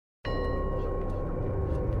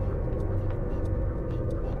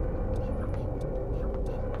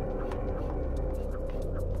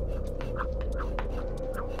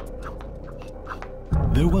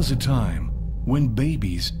There was a time when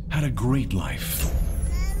babies had a great life.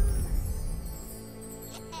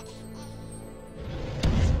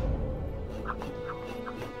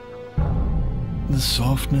 The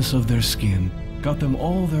softness of their skin got them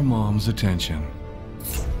all their mom's attention.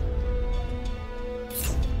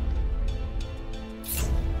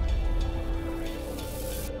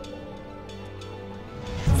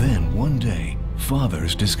 Then one day,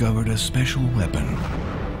 fathers discovered a special weapon.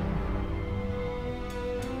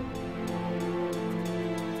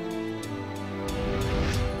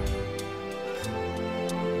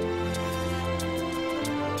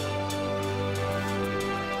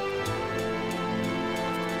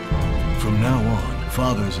 From now on,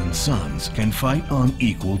 fathers and sons can fight on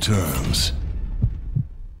equal terms.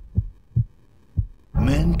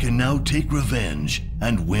 Men can now take revenge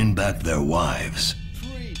and win back their wives.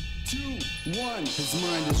 3, 2, 1. His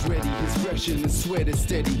mind is ready, his pressure and his sweat is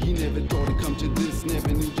steady. He never thought it'd come to this, never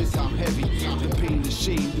knew just how heavy. The pain, the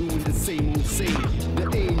shame, doing the same old same.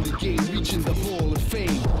 The aim, the game, reaching the hall of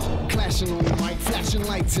fame. Clashing on the mic, flashing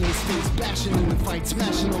lights in his face, bashing in the fight,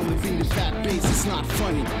 smashing on the beat and fat bass. It's not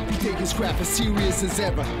funny. He takes his craft as serious as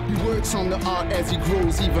ever. He works on the art as he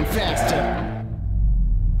grows even faster.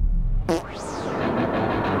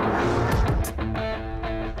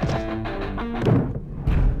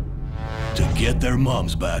 To get their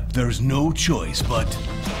moms back, there's no choice but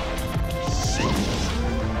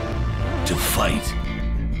to fight.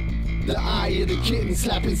 The eye of the kitten,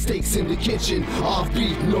 slapping steaks in the kitchen.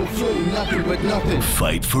 Offbeat, no flow, nothing but nothing.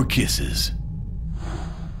 Fight for kisses.